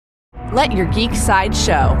Let your geek side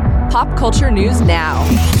show. Pop culture news now.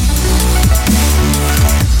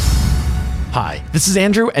 Hi, this is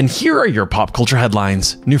Andrew, and here are your pop culture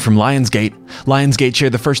headlines. New from Lionsgate. Lionsgate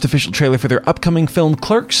shared the first official trailer for their upcoming film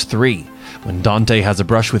Clerks 3. When Dante has a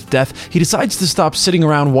brush with death, he decides to stop sitting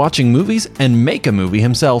around watching movies and make a movie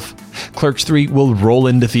himself. Clerks 3 will roll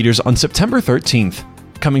into theaters on September 13th.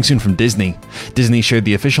 Coming soon from Disney. Disney shared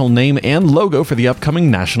the official name and logo for the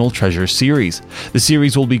upcoming National Treasure series. The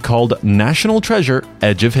series will be called National Treasure: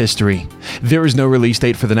 Edge of History. There is no release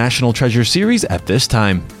date for the National Treasure series at this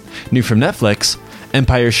time. New from Netflix.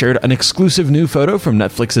 Empire shared an exclusive new photo from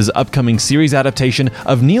Netflix's upcoming series adaptation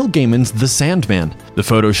of Neil Gaiman's The Sandman. The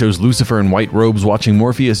photo shows Lucifer in white robes watching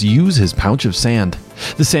Morpheus use his pouch of sand.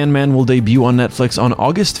 The Sandman will debut on Netflix on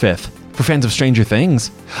August 5th. For fans of Stranger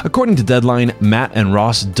Things, according to Deadline, Matt and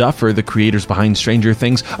Ross Duffer, the creators behind Stranger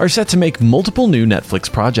Things, are set to make multiple new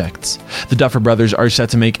Netflix projects. The Duffer brothers are set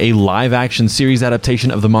to make a live-action series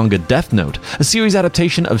adaptation of the manga Death Note, a series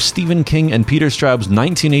adaptation of Stephen King and Peter Straub's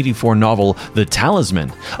 1984 novel The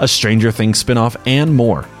Talisman, a Stranger Things spin-off, and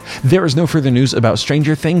more. There is no further news about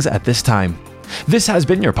Stranger Things at this time. This has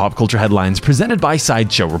been your Pop Culture Headlines, presented by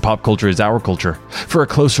Sideshow, where pop culture is our culture. For a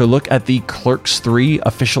closer look at the Clerks 3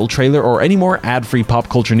 official trailer or any more ad-free pop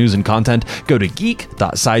culture news and content, go to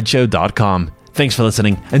geek.sideshow.com. Thanks for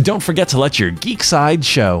listening, and don't forget to let your geek side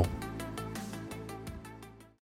show.